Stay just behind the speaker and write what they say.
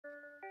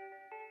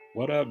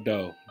What up,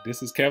 though?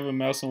 This is Kevin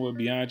Melson with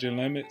Beyond Your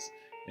Limits,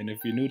 and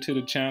if you're new to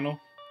the channel,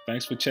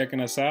 thanks for checking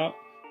us out.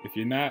 If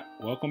you're not,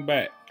 welcome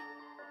back.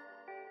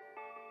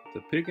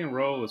 The pick and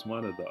roll is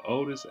one of the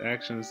oldest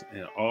actions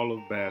in all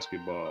of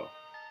basketball,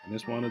 and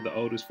it's one of the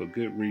oldest for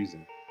good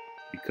reason,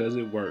 because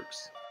it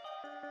works.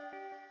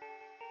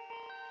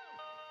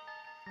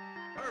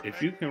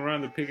 If you can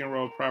run the pick and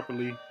roll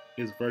properly,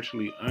 it's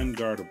virtually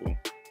unguardable.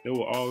 There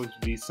will always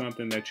be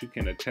something that you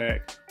can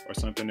attack or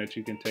something that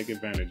you can take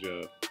advantage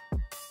of.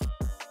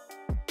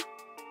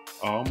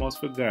 I almost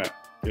forgot,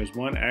 there's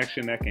one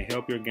action that can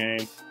help your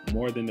game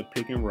more than the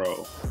pick and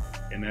roll,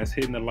 and that's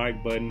hitting the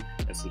like button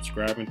and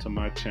subscribing to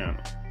my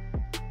channel.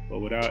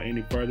 But without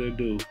any further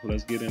ado,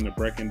 let's get into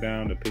breaking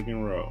down the pick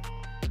and roll.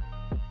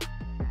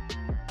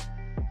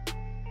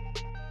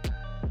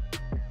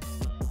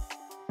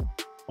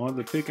 On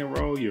the pick and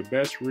roll, your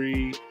best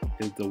read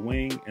is the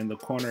wing and the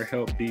corner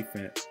help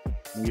defense.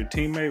 When your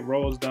teammate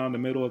rolls down the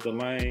middle of the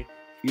lane,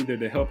 either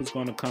the help is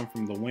going to come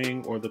from the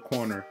wing or the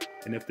corner,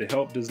 and if the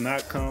help does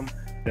not come,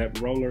 that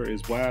roller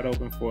is wide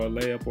open for a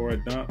layup or a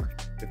dunk.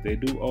 If they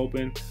do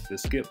open, the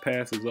skip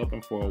pass is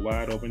open for a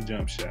wide open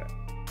jump shot.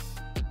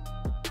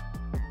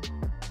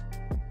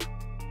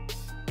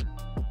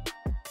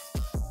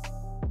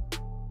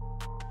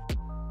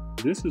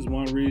 This is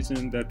one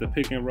reason that the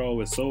pick and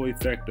roll is so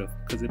effective,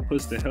 because it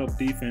puts the help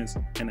defense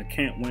in a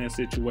can't win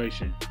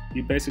situation.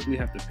 You basically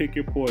have to pick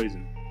your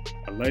poison,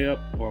 a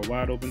layup or a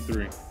wide open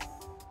three.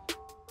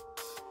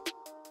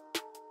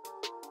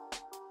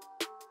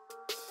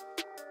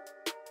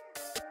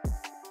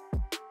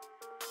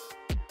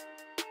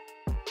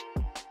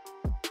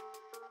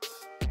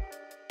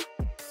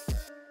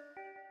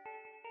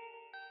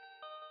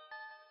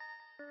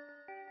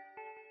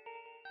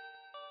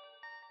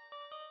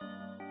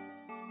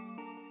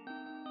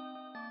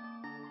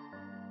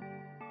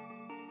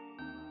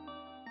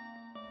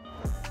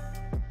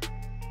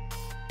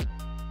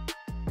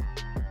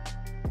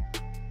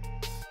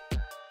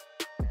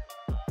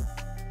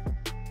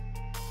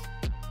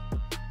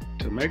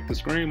 To make the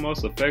screen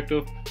most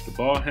effective, the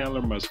ball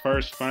handler must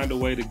first find a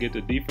way to get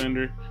the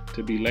defender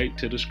to be late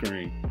to the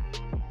screen.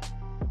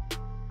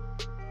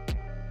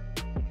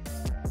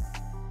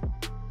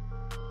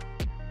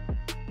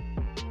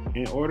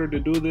 In order to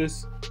do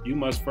this, you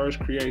must first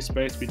create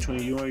space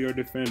between you and your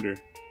defender.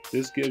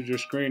 This gives your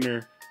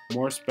screener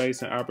more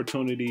space and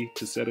opportunity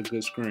to set a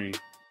good screen.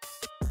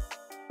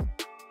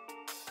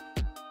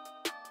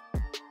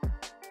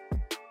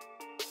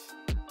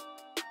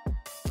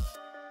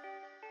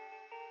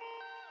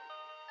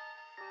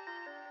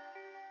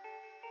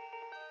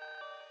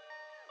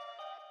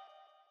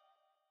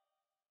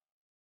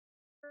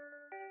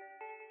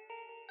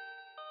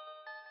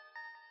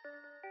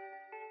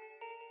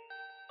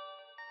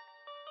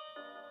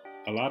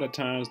 A lot of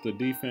times the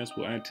defense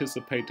will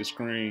anticipate the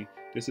screen.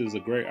 This is a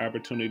great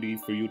opportunity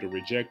for you to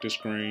reject the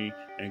screen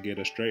and get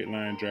a straight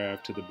line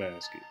drive to the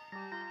basket.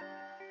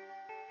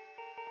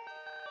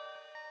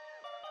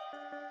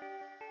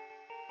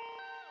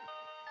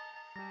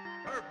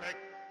 Perfect.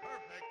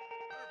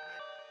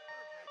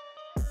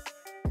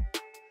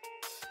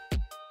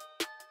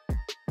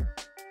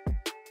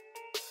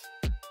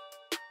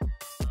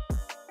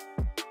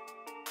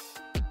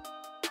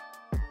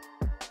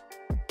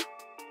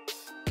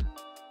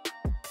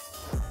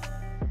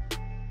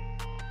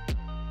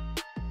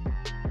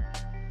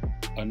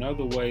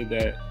 Another way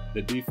that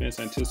the defense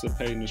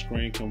anticipating the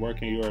screen can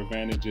work in your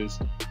advantage is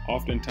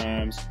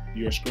oftentimes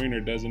your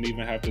screener doesn't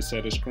even have to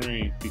set a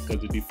screen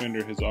because the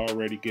defender has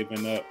already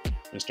given up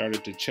and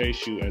started to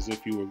chase you as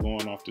if you were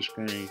going off the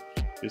screen.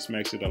 This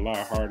makes it a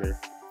lot harder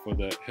for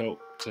the help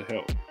to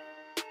help.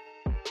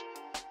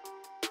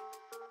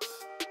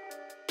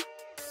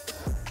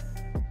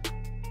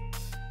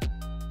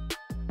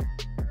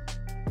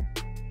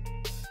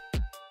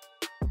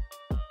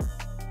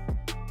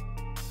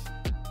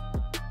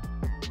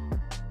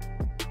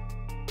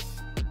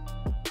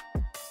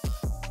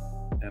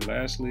 And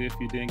lastly, if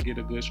you didn't get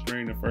a good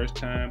screen the first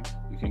time,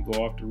 you can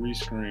go off the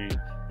rescreen,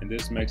 and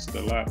this makes it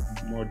a lot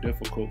more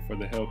difficult for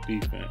the help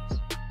defense.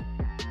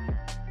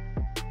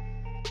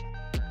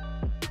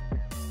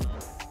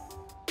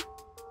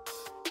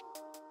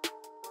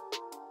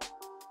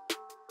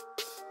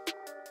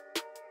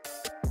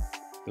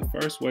 The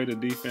first way the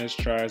defense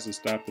tries to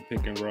stop the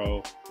pick and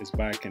roll is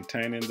by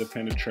containing the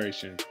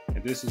penetration,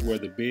 and this is where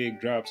the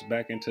big drops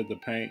back into the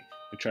paint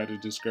and try to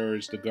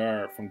discourage the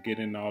guard from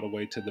getting all the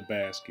way to the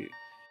basket.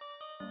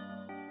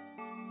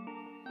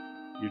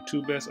 Your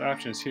two best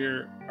options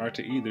here are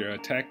to either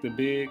attack the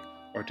big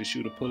or to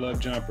shoot a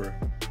pull-up jumper,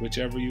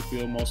 whichever you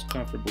feel most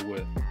comfortable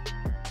with.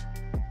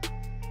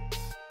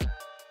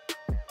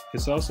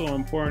 It's also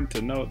important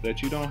to note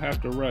that you don't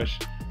have to rush.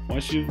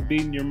 Once you've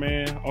beaten your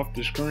man off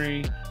the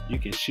screen, you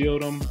can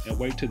shield him and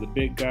wait till the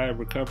big guy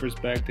recovers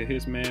back to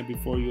his man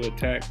before you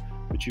attack,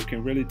 but you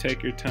can really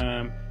take your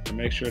time and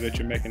make sure that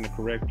you're making the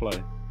correct play.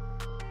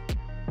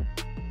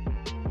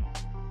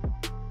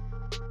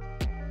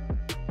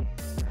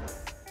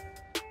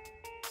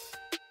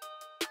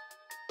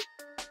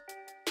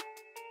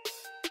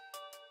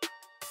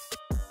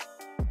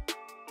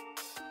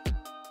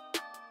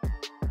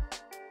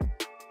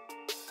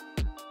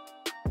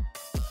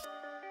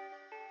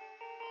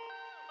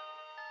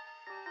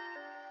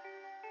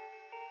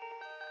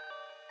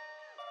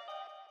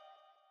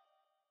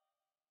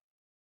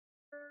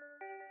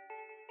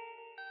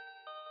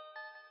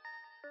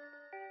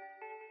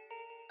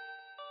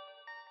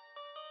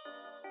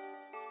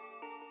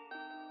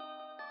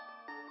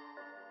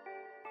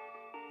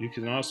 You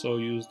can also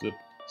use the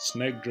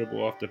snake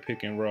dribble off the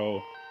pick and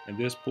roll, and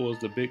this pulls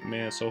the big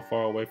man so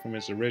far away from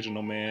his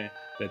original man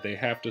that they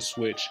have to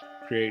switch,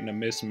 creating a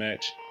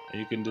mismatch, and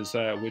you can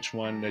decide which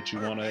one that you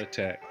want to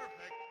attack.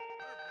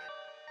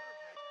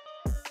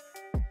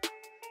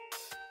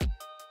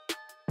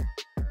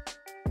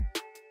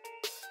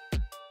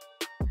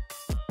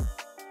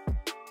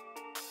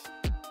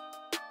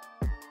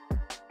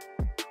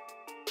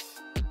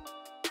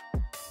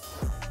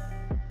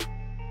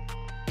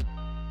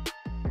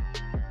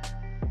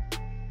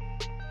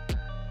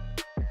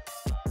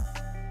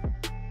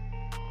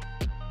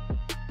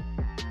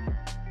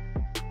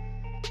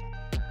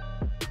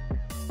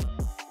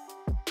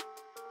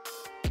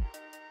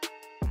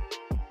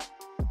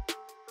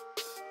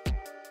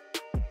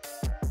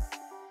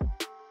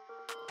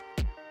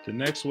 The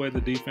next way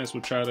the defense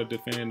will try to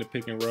defend in the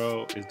pick and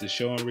roll is to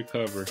show and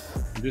recover.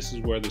 And this is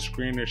where the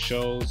screener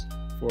shows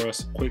for a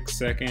quick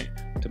second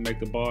to make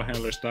the ball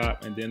handler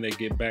stop, and then they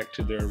get back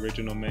to their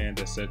original man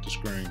that set the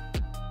screen.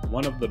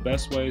 One of the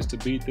best ways to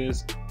beat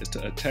this is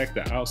to attack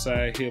the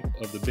outside hip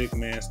of the big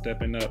man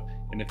stepping up,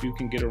 and if you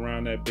can get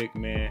around that big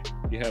man,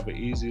 you have an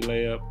easy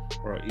layup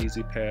or an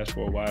easy pass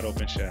for a wide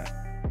open shot.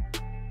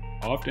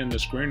 Often the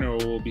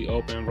screener will be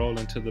open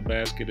rolling to the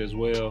basket as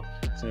well,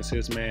 since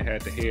his man had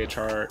to hedge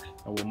hard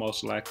and will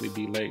most likely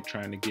be late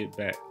trying to get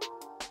back.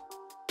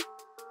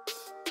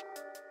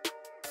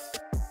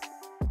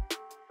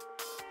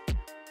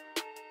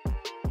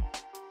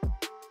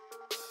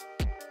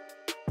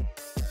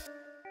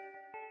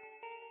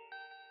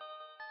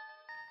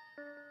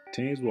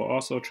 Teams will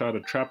also try to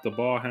trap the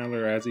ball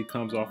handler as he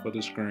comes off of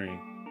the screen.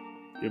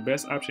 Your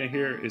best option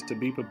here is to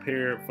be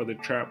prepared for the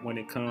trap when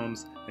it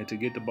comes and to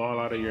get the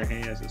ball out of your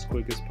hands as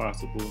quick as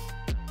possible.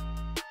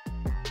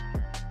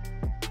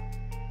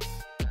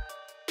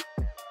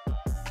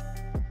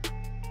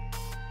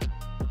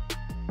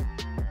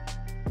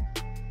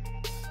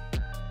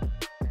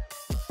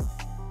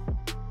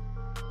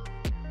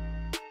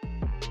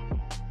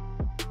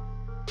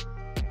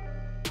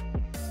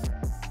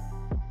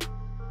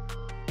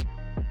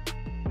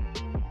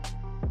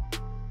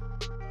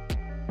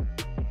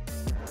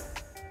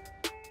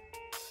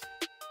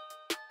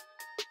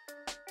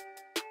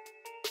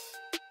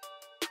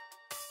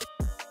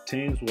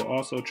 Teams will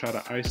also try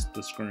to ice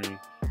the screen.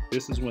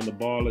 This is when the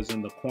ball is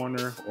in the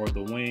corner or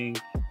the wing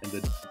and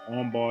the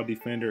on-ball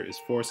defender is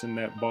forcing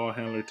that ball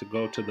handler to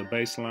go to the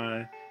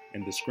baseline,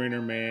 and the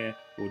screener man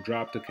will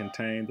drop to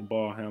contain the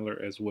ball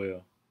handler as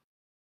well.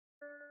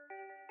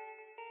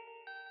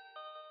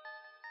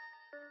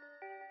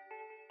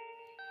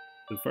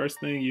 The first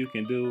thing you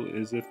can do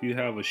is, if you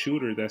have a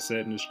shooter that's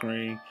setting the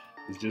screen,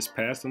 is just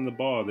pass them the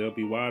ball. They'll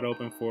be wide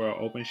open for an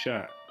open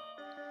shot.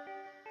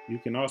 You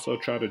can also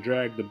try to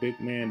drag the big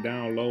man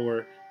down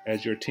lower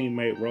as your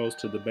teammate rolls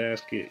to the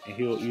basket, and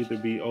he'll either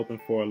be open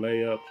for a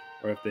layup,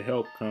 or if the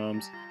help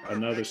comes,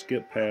 another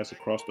skip pass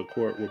across the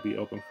court will be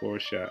open for a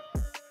shot.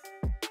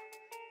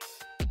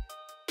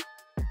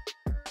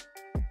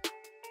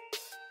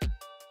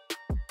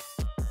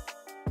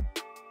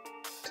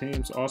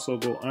 Teams also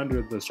go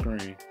under the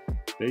screen.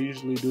 They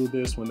usually do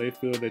this when they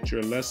feel that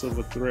you're less of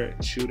a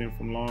threat shooting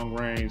from long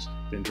range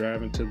than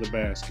driving to the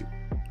basket.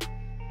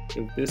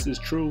 If this is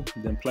true,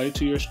 then play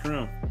to your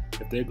strength.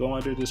 If they go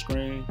under the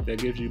screen, that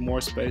gives you more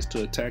space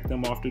to attack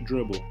them off the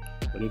dribble.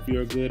 But if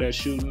you're good at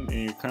shooting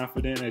and you're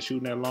confident at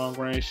shooting that long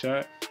range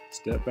shot,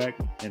 step back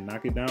and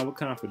knock it down with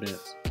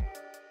confidence.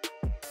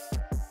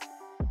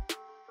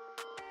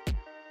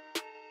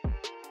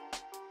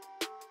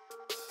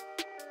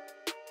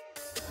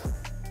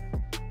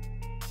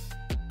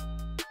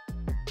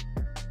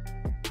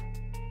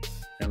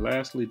 And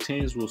lastly,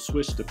 teams will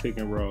switch to pick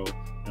and roll.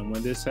 And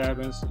when this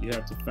happens, you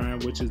have to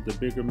find which is the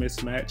bigger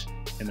mismatch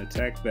and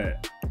attack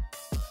that.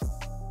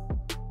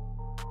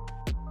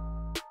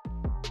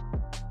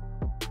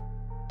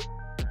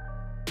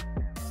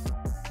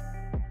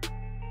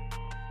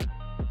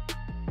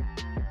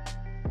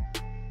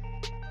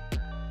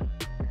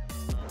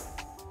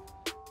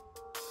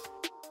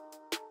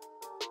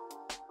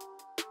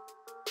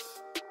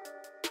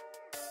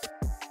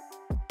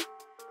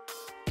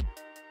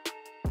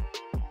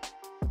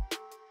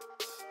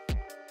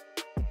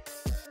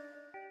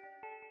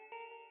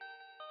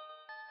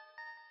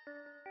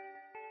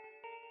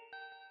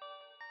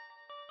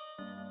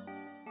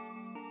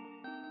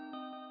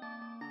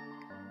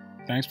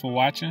 Thanks for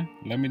watching.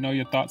 Let me know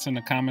your thoughts in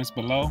the comments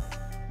below.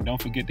 And don't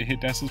forget to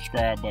hit that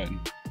subscribe button.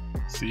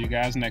 See you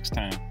guys next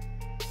time.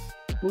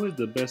 Who is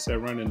the best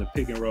at running the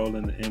pick and roll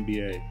in the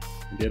NBA?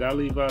 And did I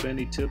leave out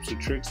any tips or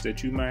tricks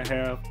that you might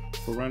have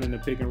for running the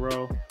pick and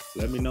roll?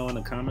 Let me know in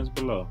the comments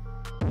below.